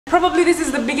Probably this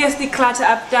is the biggest declutter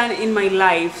I've done in my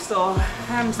life, so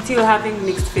I'm still having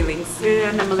mixed feelings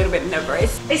and I'm a little bit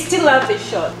nervous. I still love this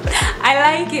shot. I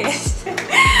like it.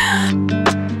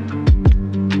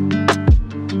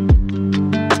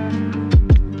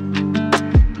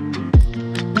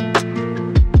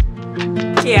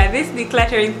 Yeah, this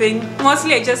decluttering thing,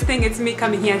 mostly I just think it's me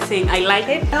coming here saying I like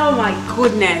it. Oh my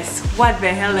goodness, what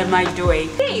the hell am I doing?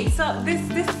 Hey, so this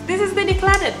is the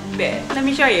decluttered bit. Let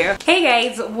me show you. Hey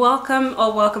guys, welcome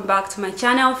back to my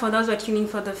channel. For those who are tuning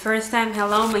for the first time,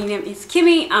 hello, my name is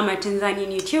Kimmy. I'm a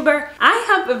Tanzanian YouTuber. I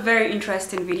have a very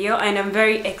interesting video and I'm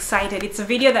very excited. It's a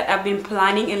video that I've been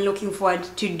planning and looking forward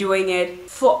to doing it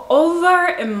for over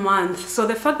a month. So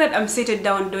the fact that I'm seated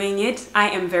down doing it, I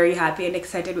am very happy and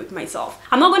excited with myself.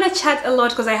 I'm not gonna chat a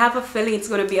lot because I have a feeling it's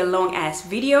gonna be a long ass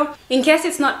video. In case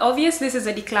it's not obvious, this is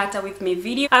a declutter with me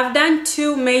video. I've done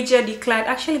two major declutter.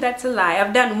 Actually, that's a lie.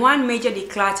 I've done one major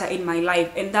declutter in my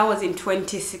life, and that was in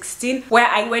 2016, where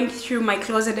I went through my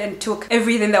closet and took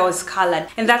everything that was colored.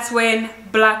 And that's when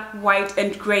black, white,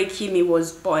 and gray Kimmy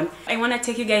was born. I want to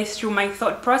take you guys through my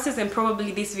thought process, and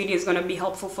probably this video is going to be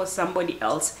helpful for somebody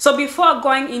else. So before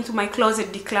going into my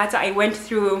closet declutter, I went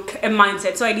through a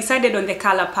mindset. So I decided on the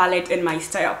color palette and my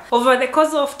style. Over the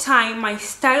course of time, my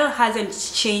style hasn't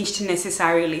changed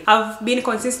necessarily. I've been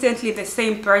consistently the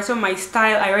same person. My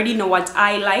style, I already know what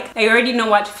I like. I already know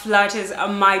what flatters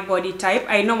my body type.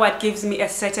 I know what gives me a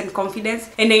certain confidence,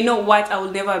 and I know what I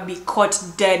will never be caught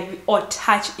dead or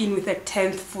touched in with a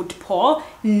 10-foot pole.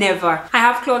 Never. I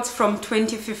have clothes from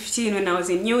 2015 when I was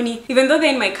in uni. Even though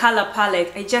they're in my color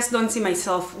palette, I just don't see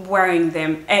myself wearing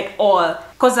them at all,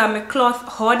 because I'm a cloth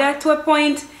hoarder to a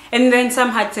point, and then some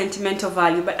had sentimental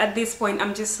value, but at this point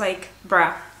I'm just like,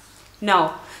 bruh,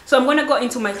 no. So I'm gonna go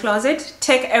into my closet,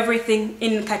 take everything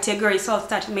in categories. So I'll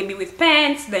start maybe with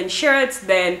pants, then shirts,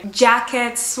 then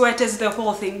jackets, sweaters, the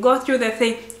whole thing. Go through the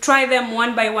thing, try them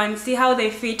one by one, see how they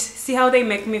fit, see how they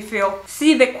make me feel,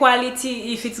 see the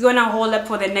quality, if it's gonna hold up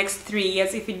for the next 3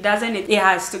 years. If it doesn't, it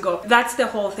has to go. That's the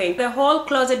whole thing. The whole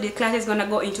closet declutter is gonna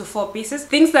go into 4 pieces.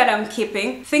 Things that I'm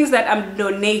keeping, things that I'm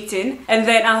donating, and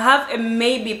then I'll have a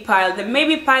maybe pile. The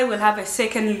maybe pile will have a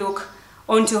second look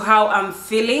onto how I'm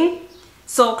feeling.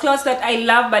 So clothes that I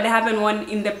love but I haven't worn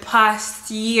in the past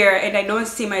year and I don't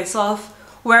see myself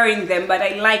wearing them, but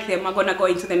I like them, are gonna go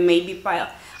into the maybe pile.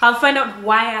 I'll find out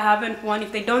why I haven't worn.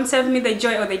 If they don't serve me the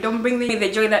joy or they don't bring me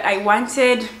the joy that I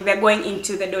wanted, they're going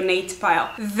into the donate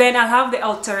pile. Then I'll have the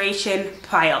alteration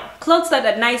pile. Clothes that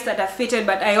are nice, that are fitted,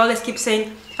 but I always keep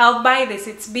saying, I'll buy this,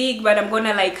 it's big, but I'm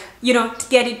gonna, like, you know,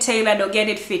 get it tailored or get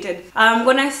it fitted. I'm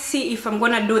gonna see if I'm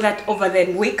gonna do that over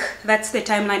the week. That's the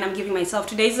timeline I'm giving myself.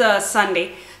 Today's a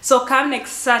Sunday. So come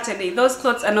next Saturday, those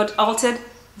clothes are not altered,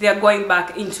 they're going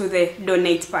back into the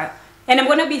donate pile. And I'm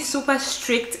gonna be super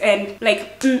strict and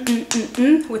like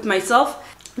with myself.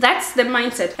 That's the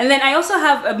mindset. And then I also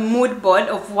have a mood board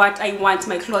of what I want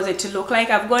my closet to look like.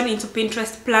 I've gone into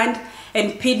Pinterest, planned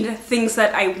and pinned things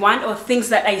that I want or things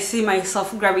that I see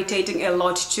myself gravitating a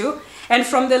lot to. And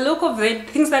from the look of it,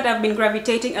 things that I've been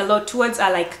gravitating a lot towards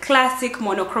are like classic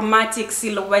monochromatic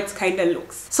silhouettes kind of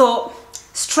looks. So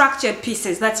structured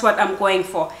pieces, that's what I'm going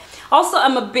for. Also,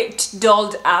 I'm a bit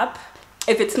dolled up.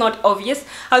 If it's not obvious,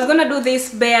 I was gonna do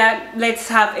this bare, let's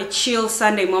have a chill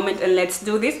Sunday moment and let's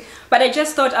do this, but I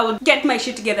just thought I would get my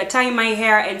shit together, tie my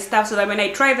hair and stuff, so that when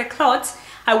I try the clothes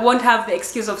I won't have the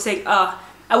excuse of saying, I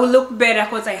will look better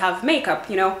because I have makeup,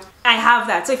 you know. I have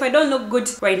that, so if I don't look good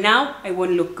right now, I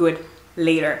won't look good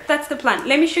later. That's the plan.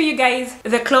 Let me show you guys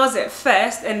the closet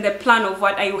first and the plan of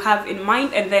what I have in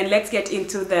mind, and then let's get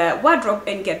into the wardrobe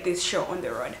and get this show on the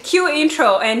road. Cue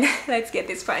intro and let's get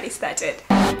this party started.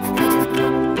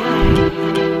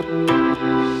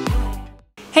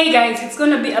 Hey guys, it's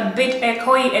gonna be a bit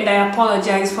echoey and I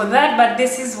apologize for that, but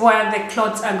this is where the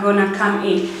clothes are gonna come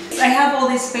in. I have all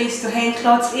this space to hang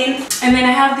clothes in, and then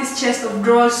I have this chest of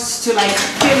drawers to like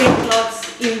fill in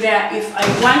clothes in there if I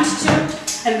want to.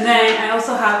 And then I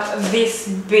also have this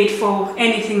bit for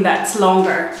anything that's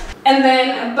longer. And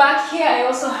then back here I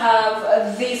also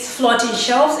have these floating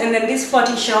shelves, and then these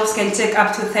floating shelves can take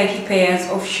up to 30 pairs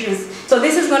of shoes. So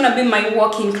this is gonna be my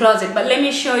walk-in closet, but let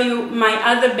me show you my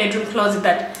other bedroom closet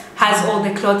that has all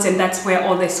the clothes, and that's where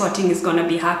all the sorting is gonna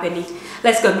be happening.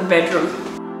 Let's go to the bedroom.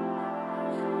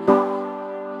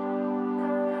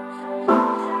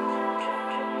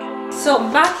 So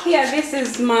back here, this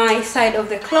is my side of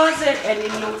the closet, and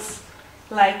it looks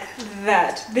like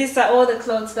that. These are all the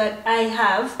clothes that I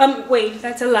have. Wait,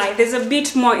 that's a lie. There's a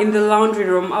bit more in the laundry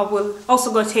room. I will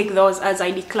also go take those as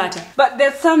I declutter. But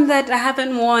there's some that I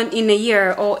haven't worn in a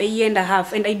year or a year and a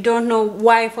half, and I don't know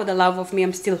why for the love of me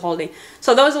I'm still holding.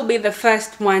 So those will be the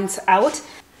first ones out.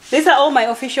 These are all my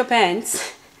official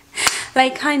pants.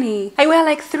 Like, honey, I wear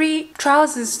like 3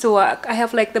 trousers to work. I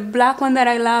have like the black one that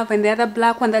I love, and the other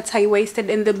black one that's high-waisted,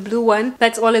 and the blue one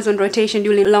that's always on rotation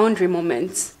during laundry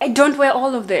moments. I don't wear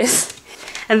all of this.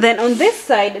 And then on this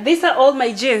side, these are all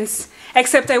my jeans,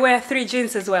 except I wear 3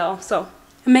 jeans as well, so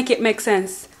make it make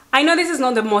sense. I know this is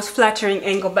not the most flattering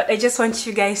angle, but I just want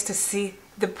you guys to see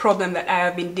the problem that I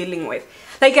have been dealing with.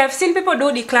 Like, I've seen people do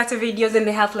declutter videos and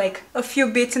they have like a few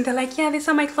bits and they're like, yeah, these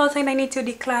are my clothes and I need to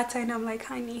declutter, and I'm like,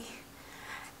 honey,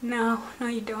 no,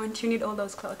 you don't. You need all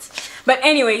those clothes. But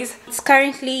anyways, it's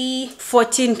currently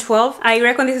 14:12. I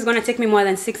reckon this is gonna take me more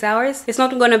than 6 hours. It's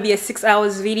not gonna be a 6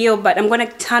 hours video, but I'm gonna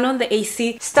turn on the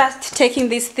AC, start taking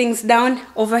these things down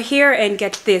over here, and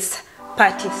get this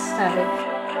party started.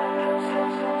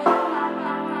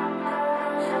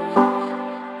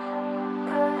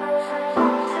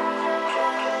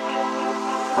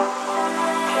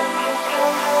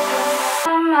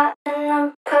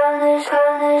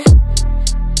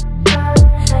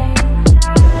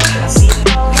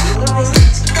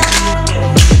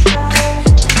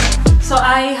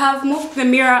 The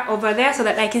mirror over there so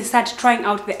that I can start trying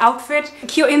out the outfit,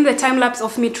 cue in the time lapse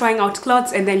of me trying out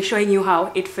clothes, and then showing you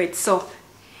how it fits. So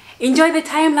enjoy the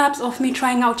time lapse of me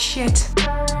trying out shit.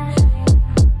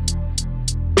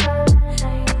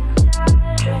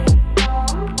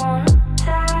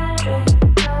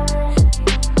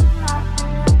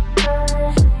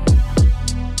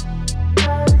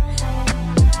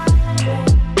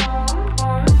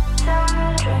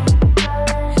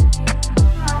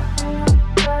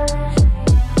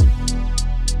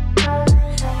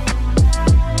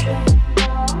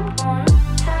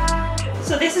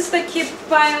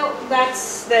 Pile,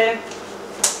 that's the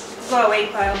go away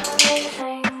pile.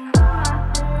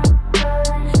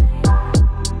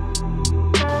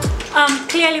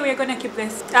 Clearly we're gonna keep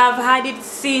this. I've had it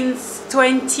since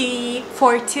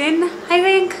 2014, I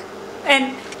think,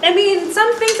 and I mean,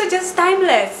 some things are just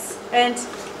timeless, and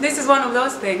this is one of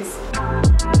those things.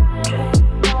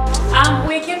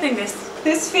 We're keeping this.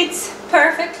 This fits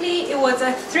perfectly. It was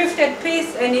a thrifted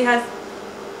piece, and it has,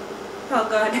 oh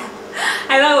god,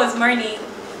 I thought it was Marnie,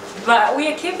 but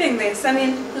we are keeping this. I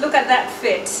mean, look at that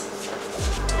fit.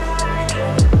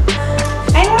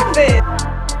 I love it.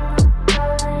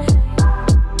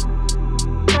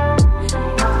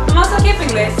 I'm also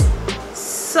keeping this.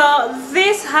 So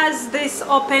this has this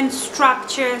open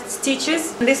structure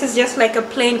stitches. This is just like a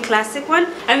plain classic one,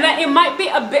 and then it might be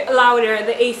a bit louder.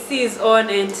 The AC is on,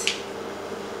 and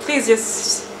please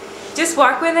just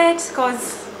work with it,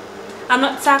 because I'm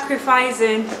not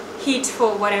sacrificing heat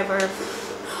for whatever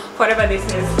this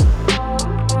is.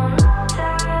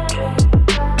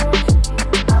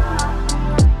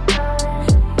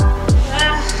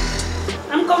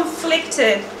 I'm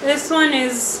conflicted. This one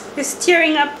is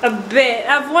tearing up a bit.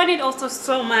 I've worn it also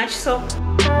so much, so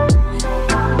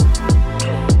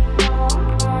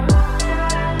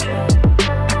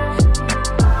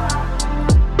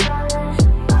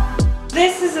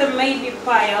this is a maybe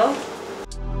pile.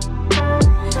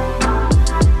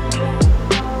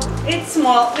 It's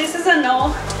small. This is a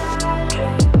no.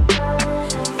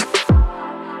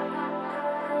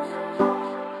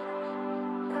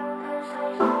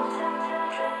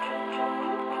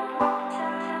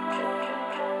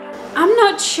 I'm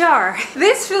not sure.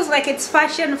 This feels like it's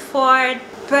fashion forward,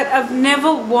 but I've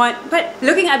never worn. But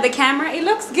looking at the camera, it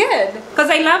looks good, because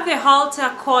I love the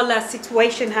halter collar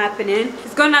situation happening.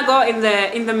 It's gonna go in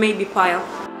the maybe pile.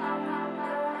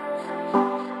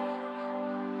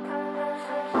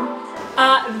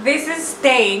 This is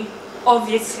staying,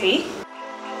 obviously.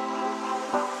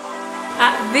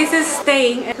 This is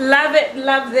staying. Love it,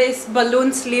 love this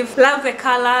balloon sleeve, love the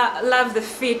color, love the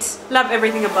fit, love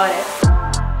everything about it.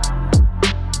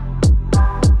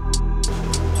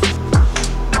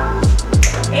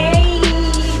 Hey,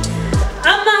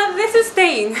 this is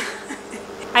staying.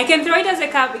 I can throw it as a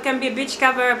cover. It can be a beach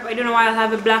cover. I don't know why I'll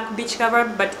have a black beach cover,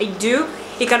 but I do.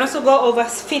 It can also go over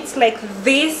fits like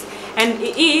this, and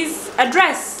it is a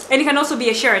dress, and it can also be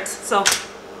a shirt. So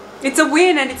it's a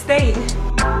win, and it's staying.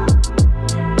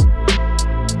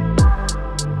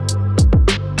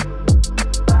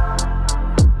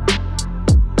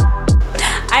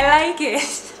 I like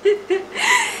it.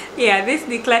 Yeah, this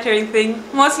decluttering thing,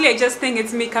 mostly I just think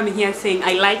it's me coming here saying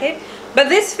I like it, but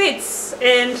this fits,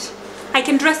 and I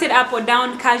can dress it up or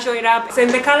down, casual it up. So in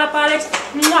the color palette,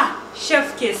 mwah,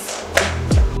 chef kiss.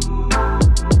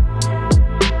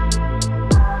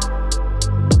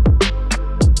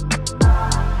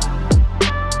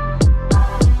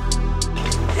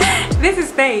 This is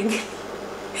staying.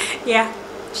 Yeah,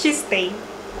 she's staying.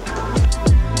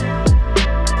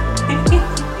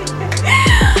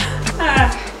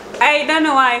 I don't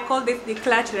know why I called this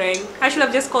decluttering. I should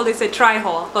have just called this a try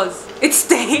haul because it's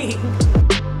staying.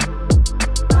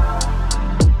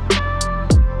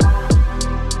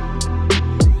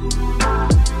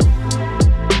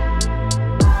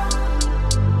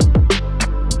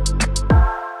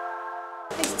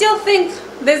 I still think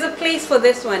there's a place for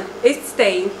this one. It's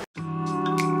staying.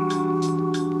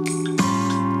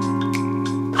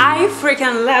 I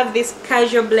freaking love this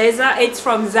casual blazer. It's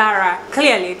from Zara.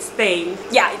 Clearly it's staying.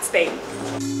 Yeah, it's staying.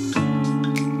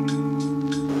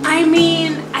 I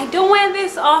mean, I don't wear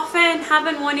this often,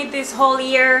 haven't worn it this whole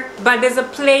year, but there's a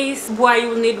place where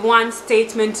you need one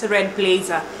statement red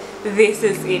blazer. This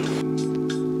is it.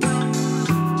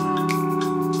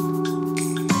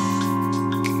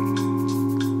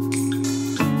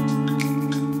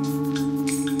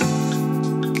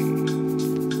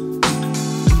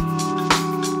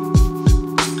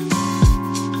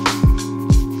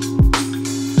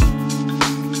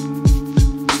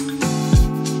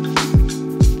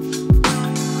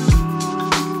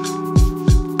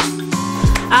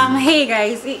 Hey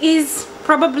guys, it is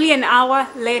probably an hour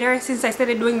later since I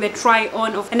started doing the try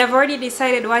on of, and I've already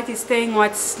decided what is staying,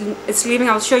 what's leaving.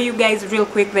 I'll show you guys real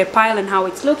quick the pile and how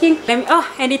it's looking.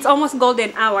 And it's almost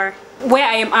golden hour where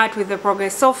I am at with the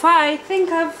progress. So far I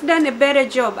think I've done a better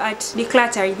job at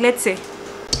decluttering. Let's see.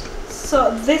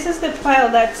 So this is the pile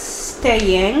that's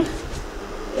staying.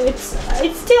 It's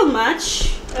still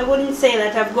much. I wouldn't say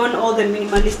that I've gone all the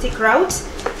minimalistic route.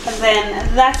 And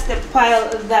then that's the pile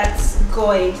that's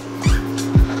going.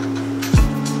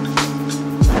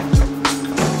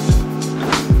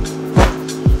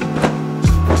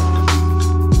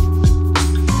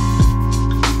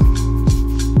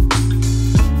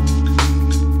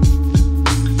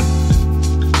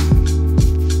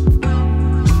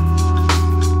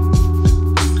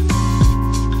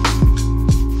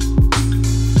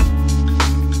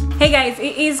 Hey guys,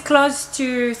 it is close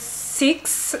to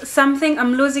 6 something.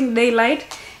 I'm losing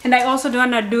daylight, and I also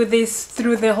don't want to do this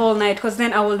through the whole night because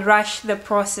then I will rush the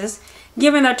process.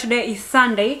 Given that today is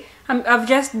Sunday, I've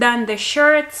just done the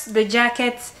shirts, the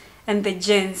jackets, and the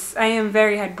jeans. I am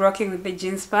very heartbroken with the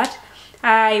jeans part.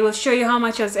 I will show you how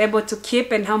much I was able to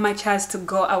keep and how much has to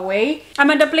go away. I'm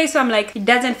at the place where I'm like, it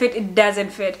doesn't fit, it doesn't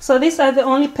fit. So these are the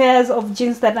only pairs of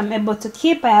jeans that I'm able to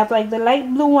keep. I have like the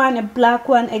light blue one, a black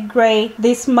one, a gray,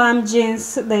 this mom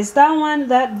jeans, there's that one,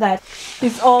 that.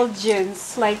 It's all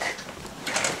jeans. Like,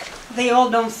 they all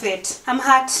don't fit. I'm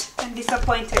hurt and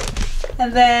disappointed.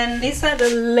 And then these are the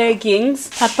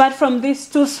leggings. Apart from these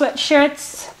two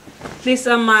sweatshirts, these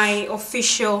are my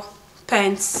official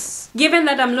pants. Given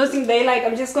that I'm losing daylight,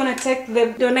 I'm just gonna take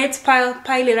the donates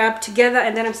pile it up together,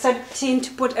 and then I'm starting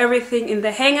to put everything in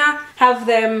the hanger, have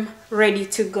them ready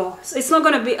to go. So it's not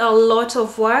gonna be a lot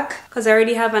of work because I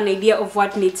already have an idea of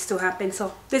what needs to happen.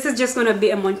 So this is just gonna be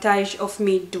a montage of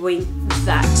me doing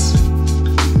that.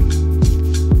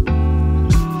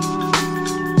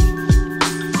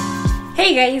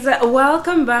 Hey guys,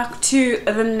 welcome back to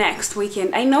the next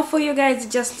weekend. I know for you guys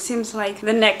it just seems like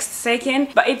the next second,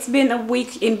 but it's been a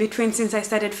week in between since I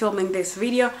started filming this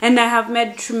video, and I have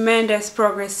made tremendous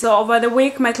progress. So over the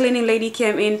week my cleaning lady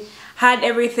came in, had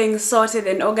everything sorted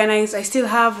and organized. I still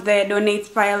have the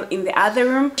donate pile in the other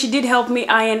room. She did help me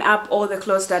iron up all the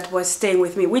clothes that was staying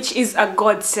with me, which is a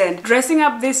godsend. Dressing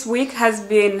up this week has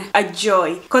been a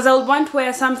joy because I'll want to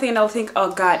wear something and I'll think,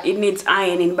 oh god, it needs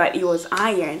ironing, but it was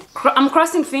ironed. I'm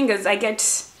crossing fingers I get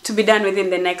to be done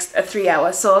within the next 3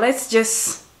 hours. So let's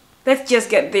just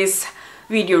get this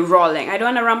video rolling. I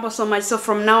don't want to ramble so much, so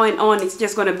from now on it's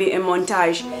just gonna be a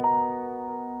montage.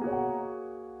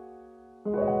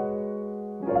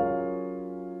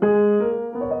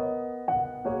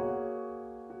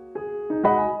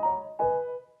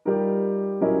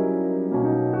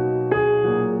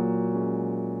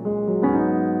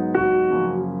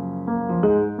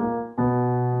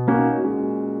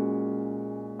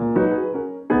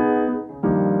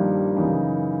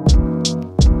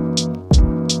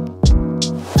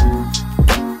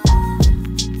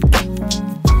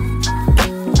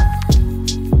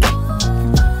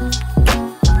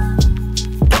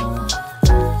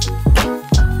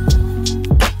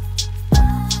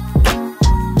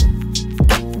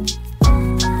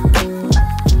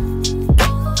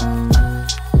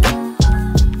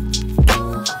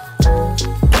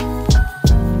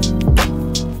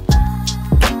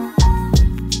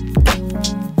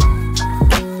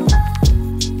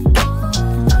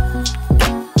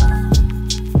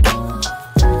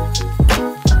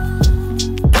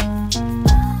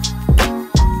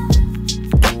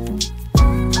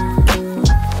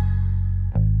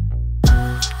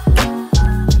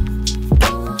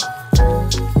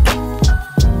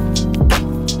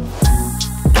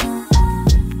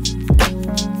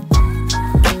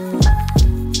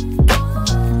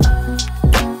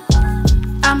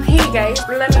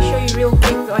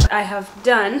 I have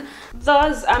done.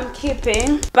 Those I'm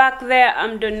keeping. Back there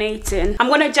I'm donating. I'm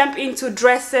gonna jump into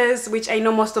dresses, which I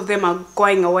know most of them are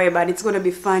going away, but it's gonna be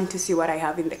fun to see what I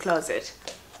have in the closet.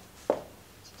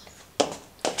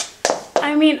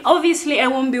 I mean, obviously I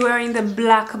won't be wearing the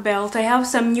black belt. I have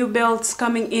some new belts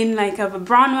coming in, like I have a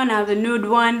brown one, I have a nude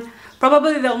one.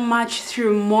 Probably they'll match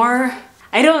through more.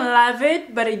 I don't love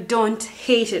it, but I don't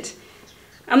hate it.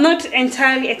 I'm not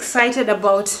entirely excited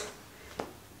about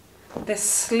the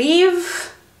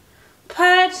sleeve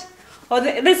part, or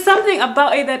there's something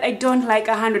about it that I don't like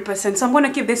 100%, so I'm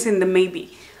gonna keep this in the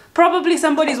maybe. Probably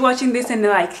somebody's watching this and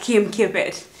they're like, Kim, keep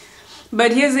it.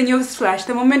 But here's a news flash: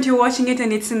 the moment you're watching it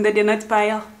and it's in the donut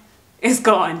pile, it's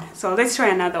gone. So let's try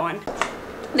another one.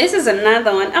 This is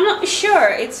another one. I'm not sure,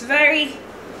 it's very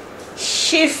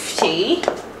shifty.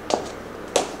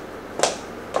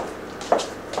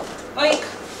 Like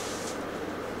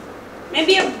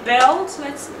maybe a belt.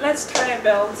 Let's try a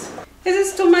belt. This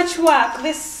is too much work.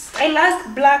 This, I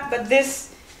like black, but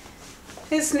this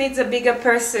needs a bigger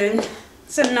person,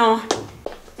 so no.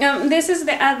 This is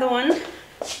the other one.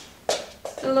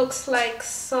 It looks like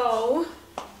so.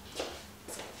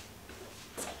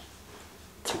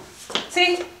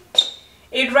 See,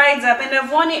 it rides up, and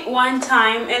I've worn it one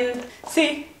time, and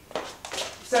see,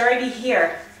 it's already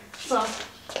here. So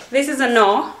this is a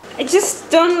no. I just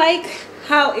don't like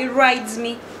how it rides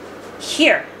me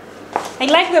here. I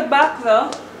like the back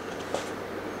though,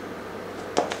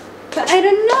 but I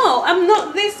don't know, I'm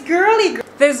not this girly.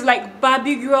 There's like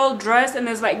Barbie girl dress, and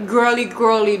there's like girly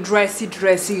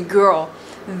dressy girl.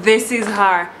 This is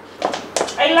her.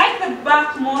 I like the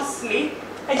back mostly.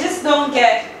 I just don't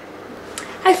get.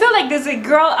 I feel like there's a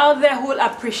girl out there who will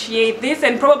appreciate this,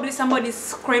 and probably somebody's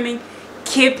screaming,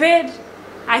 keep it.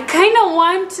 I kind of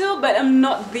want to, but I'm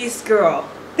not this girl.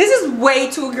 This is way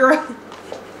too girly.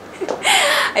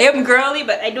 I am girly,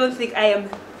 but I don't think I am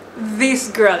this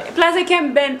girly. Plus, I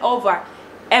can't bend over,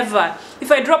 ever.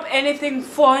 If I drop anything,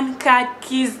 phone, card,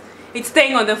 keys, it's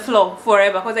staying on the floor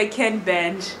forever because I can't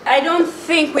bend. I don't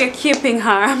think we're keeping her,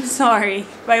 I'm sorry.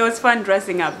 But it was fun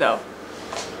dressing up though.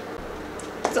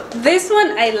 So this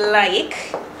one I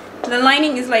like. The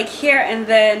lining is like here, and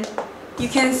then you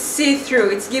can see through.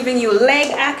 It's giving you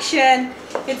leg action,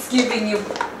 it's giving you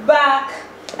back,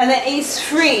 and then it's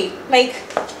free. Like,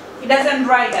 it doesn't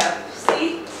ride up.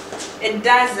 See? It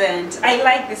doesn't. I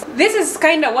like this. This is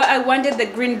kind of what I wanted the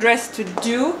green dress to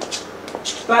do,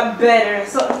 but better.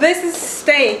 So this is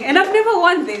staying, and I've never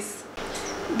worn this.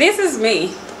 This is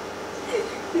me.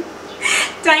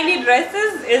 Tiny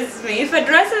dresses is me. If a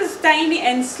dress is tiny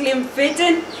and slim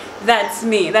fitting, that's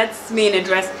me. That's me in a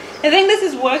dress. I think this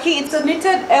is working. It's a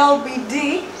knitted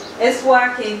LBD. It's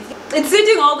working. It's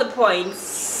hitting all the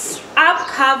points. Up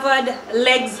covered,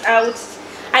 legs out.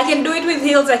 I can do it with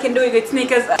heels, I can do it with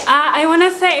sneakers. I want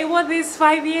to say I wore this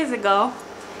 5 years ago.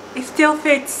 It still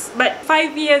fits, but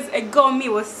 5 years ago me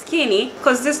was skinny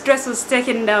because this dress was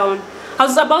taken down. I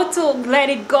was about to let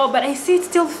it go, but I see it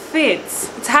still fits.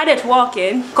 It's hard at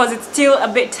walking because it's still a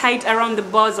bit tight around the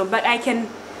bosom, but I can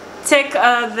take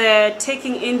the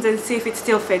taking ins and see if it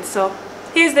still fits. So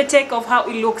here's the take of how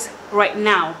it looks right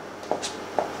now.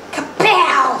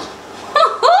 Kapow!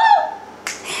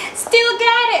 Still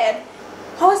got it!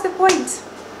 What was the point?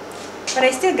 But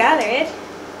I still got it.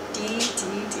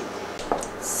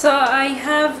 So I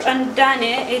have undone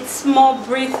it. It's more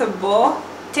breathable.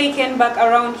 Taken back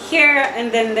around here,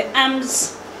 and then the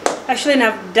arms, I shouldn't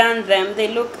have done them. They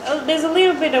look, there's a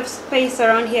little bit of space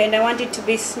around here, and I want it to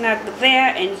be snug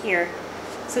there and here.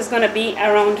 So it's gonna be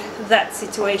around that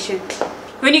situation.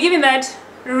 When you're giving that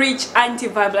rich auntie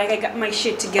vibe, like I got my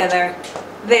shit together,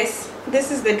 this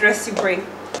is the dress you bring.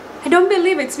 I don't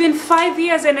believe it's been 5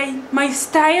 years and my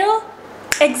style,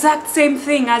 exact same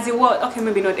thing as it was. Okay,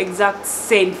 maybe not exact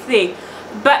same thing,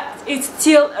 but it's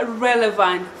still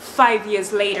relevant 5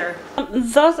 years later.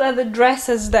 Those are the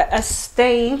dresses that are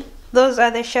staying. Those are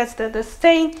the shirts that are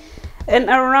staying. And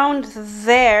around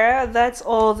there, that's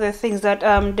all the things that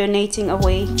I'm donating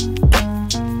away.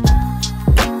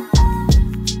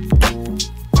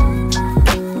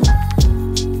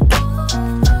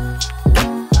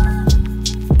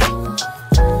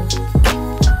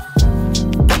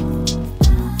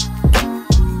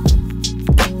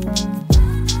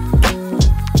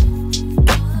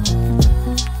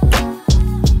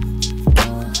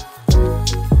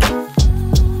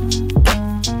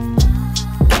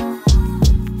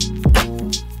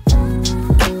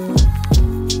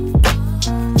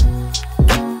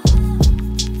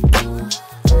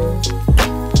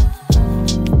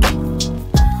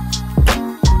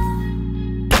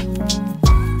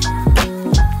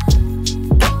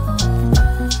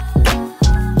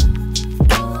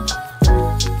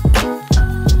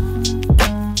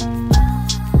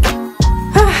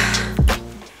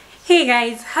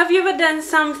 Guys, have you ever done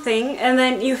something and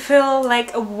then you feel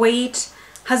like a weight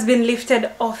has been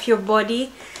lifted off your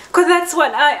body? Because that's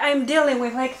what I'm dealing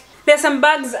with. Like, there's some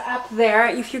bags up there,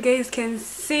 if you guys can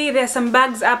see, there's some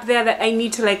bags up there that I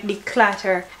need to like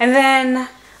declutter. And then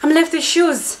I'm left with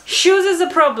shoes. Shoes is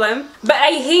a problem, but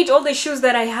I hate all the shoes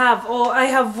that I have, or I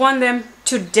have worn them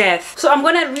to death. So I'm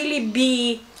gonna really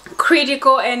be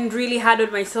critical and really hard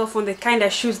on myself on the kind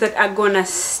of shoes that are gonna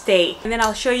stay, and then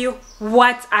I'll show you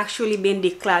what's actually been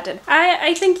decluttered.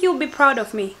 I think you'll be proud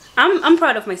of me. I'm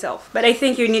proud of myself, but I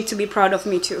think you need to be proud of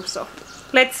me too. So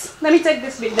let me take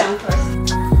this bit down first.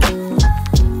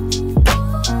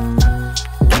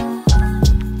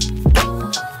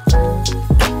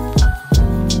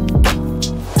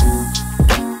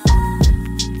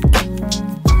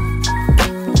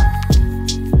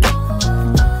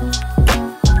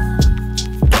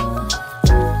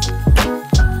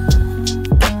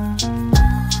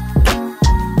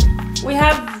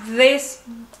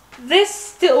 This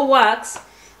still works,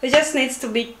 it just needs to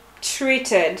be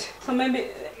treated, so maybe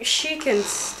she can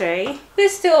stay.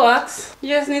 This still works, it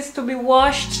just needs to be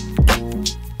washed.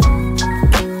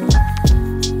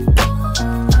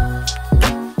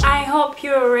 I hope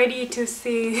you're ready to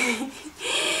see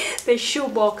the shoe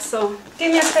box, so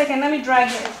give me a second, let me drag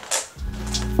it.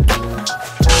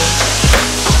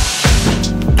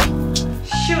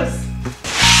 Shoes.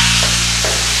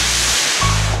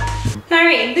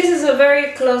 Alright, this is a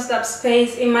very closed up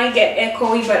space. It might get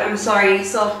echoey, but I'm sorry.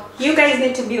 So you guys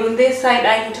need to be on this side,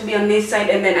 I need to be on this side,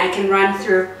 and then I can run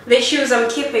through the shoes I'm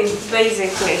keeping,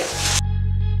 basically.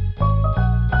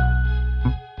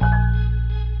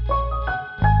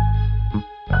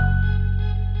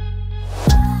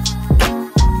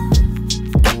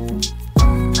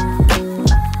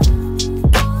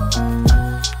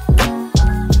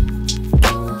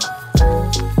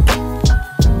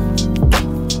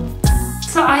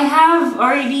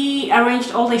 Already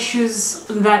arranged all the shoes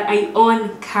that I own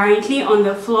currently on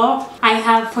the floor. I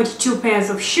have 42 pairs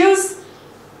of shoes.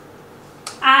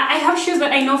 I have shoes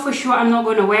that I know for sure I'm not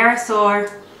going to wear, so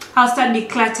I'll start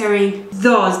decluttering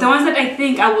those. The ones that I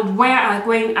think I would wear are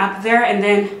going up there, and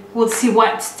then we'll see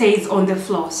what stays on the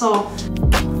floor. So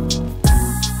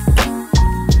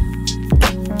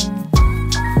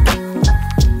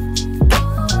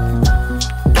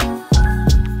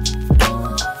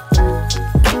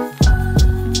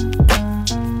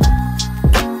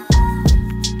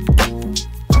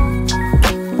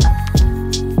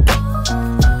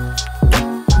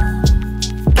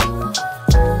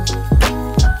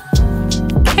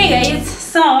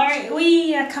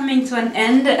coming to an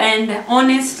end, and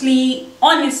honestly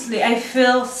I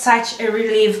feel such a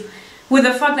relief with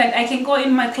the fact that I can go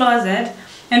in my closet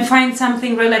and find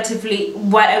something relatively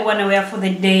what I want to wear for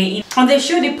the day. On the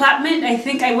shoe department, I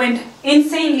think I went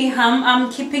insanely ham.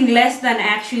 I'm keeping less than I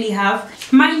actually have.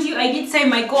 Mind you, I did say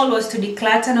my goal was to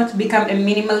declutter, not to become a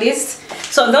minimalist.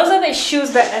 So those are the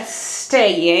shoes that are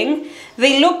staying.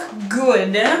 They look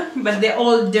good, but they're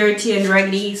all dirty and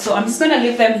raggedy, so I'm just gonna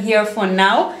leave them here for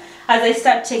now as I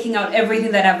start checking out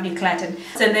everything that I've decluttered,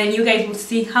 and then you guys will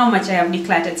see how much I have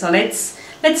decluttered. So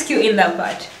let's cue in that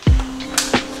part.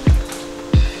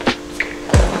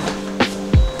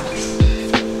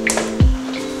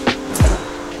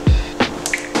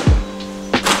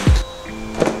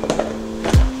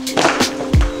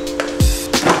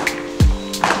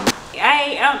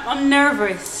 I'm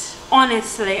nervous.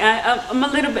 Honestly, I'm a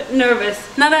little bit nervous.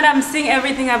 Now that I'm seeing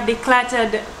everything I've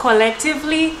decluttered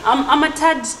collectively, I'm a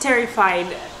tad terrified.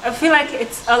 I feel like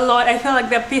it's a lot. I feel like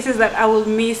there are pieces that I will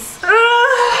miss.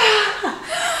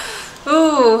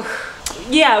 Ooh.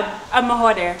 Yeah, I'm a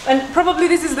hoarder. And probably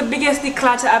this is the biggest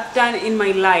declutter I've done in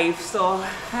my life. So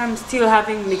I'm still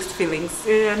having mixed feelings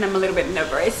and I'm a little bit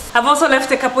nervous. I've also left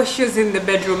a couple shoes in the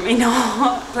bedroom, you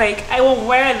know. Like, I won't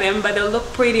wear them, but they'll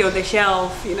look pretty on the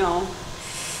shelf, you know.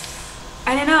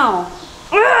 I don't know.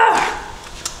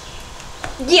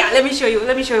 Yeah, let me show you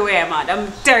where I'm at. I'm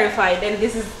terrified, and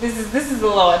this is a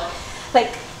lot.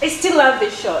 Like, I still love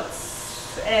the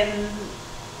shorts, and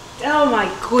oh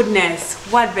my goodness,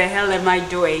 what the hell am I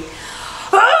doing?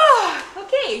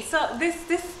 Okay, so this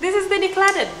is the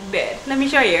decluttered bit. Let me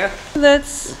show you.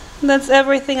 That's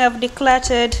everything I've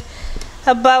decluttered.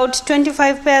 About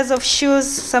 25 pairs of shoes,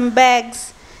 some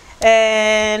bags,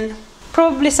 and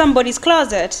probably somebody's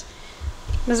closet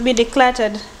must be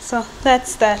decluttered. So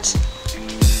that's that.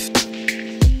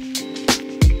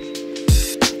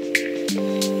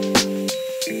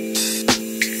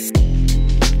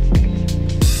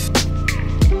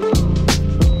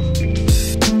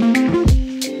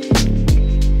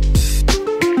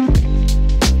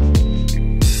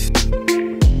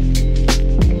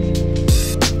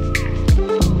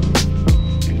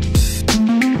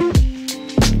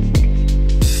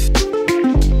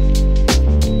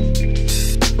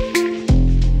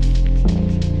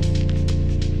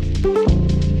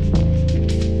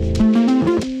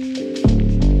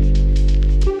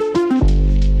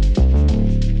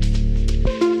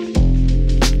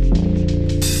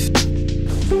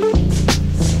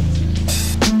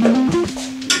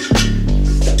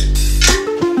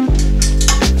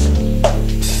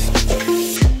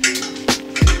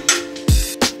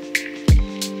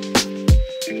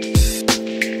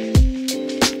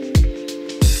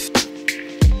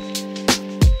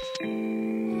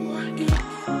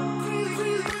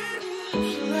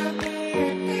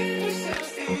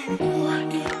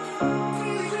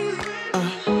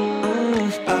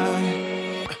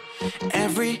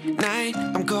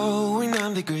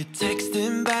 the grid,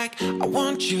 texting back, I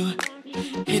want you.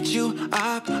 Hit you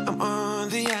up, I'm on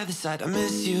the other side. I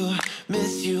miss you,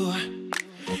 miss you.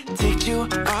 Take you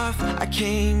off, I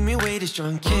came in way too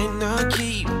strong. Cannot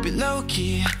keep it low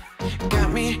key.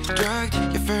 Got me drugged,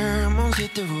 your pheromones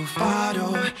hit the roof.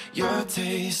 Auto, your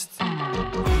taste.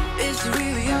 It's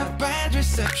really a bad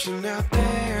reception out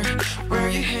there. Where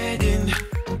you heading?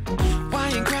 Why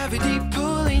ain't gravity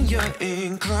pulling you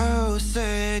in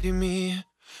closer to me?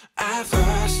 I've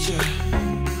lost you,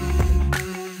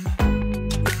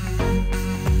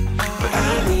 but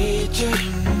I need you,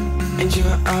 and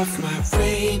you're off my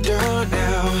radar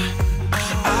now.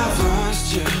 I've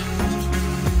lost you,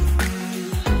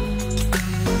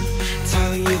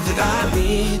 telling you that I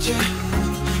need you,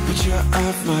 but you're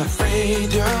off my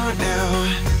radar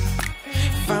now.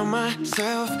 Found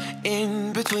myself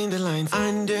in between the lines,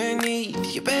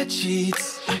 underneath your bed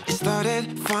sheets. It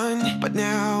started fun, but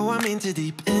now I'm in too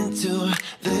deep into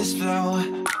this flow.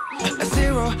 A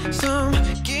zero-sum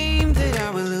game that I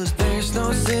will lose. There's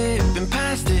no zipping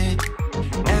past it.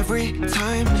 Every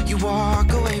time you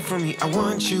walk away from me, I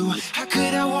want you. How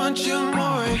could I want you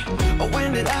more? Or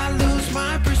when did I lose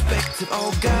my perspective?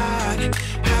 Oh God,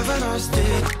 have I lost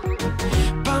it?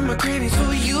 But my cravings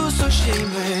for you so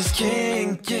shameless,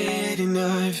 can't get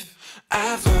enough.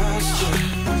 I've lost you,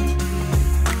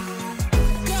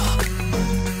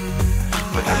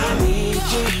 but I need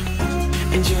you,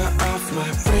 and you're off my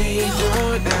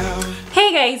radar now.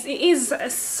 Hey guys, it is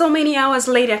so many hours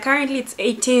later. Currently it's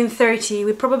 18:30.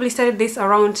 We probably started this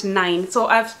around 9. So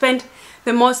I've spent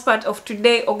the most part of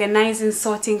today organizing,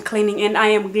 sorting, cleaning, and I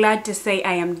am glad to say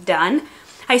I am done.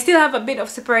 I still have a bit of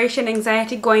separation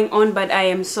anxiety going on, but I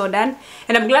am so done.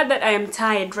 And I'm glad that I am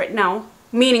tired right now,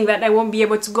 meaning that I won't be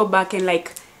able to go back and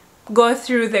like go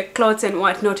through the clothes and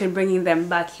whatnot and bringing them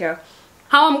back here.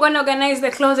 How I'm gonna organize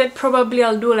the closet, probably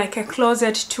I'll do like a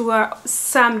closet tour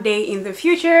someday in the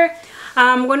future.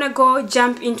 I'm gonna go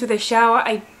jump into the shower.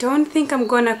 I don't think I'm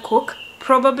gonna cook.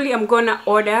 Probably I'm gonna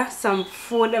order some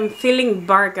food. I'm feeling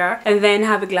burger, and then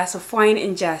have a glass of wine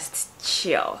and just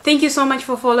chill. Thank you so much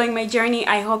for following my journey.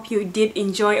 I hope you did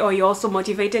enjoy, or you're also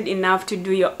motivated enough to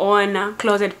do your own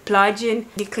closet plugin,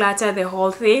 declutter the whole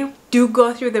thing. Do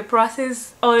go through the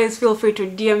process. Always feel free to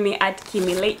DM me at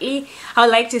Kimi lately.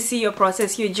 I'd like to see your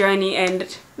process, your journey,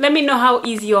 and let me know how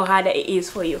easy or hard it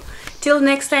is for you. Till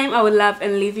next time, I will love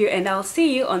and leave you, and I'll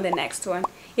see you on the next one.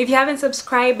 If you haven't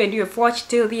subscribed and you have watched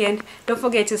till the end, don't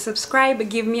forget to subscribe,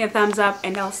 give me a thumbs up,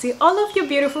 and I'll see all of your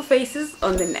beautiful faces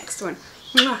on the next one.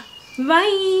 Mwah.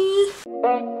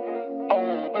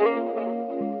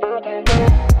 Bye!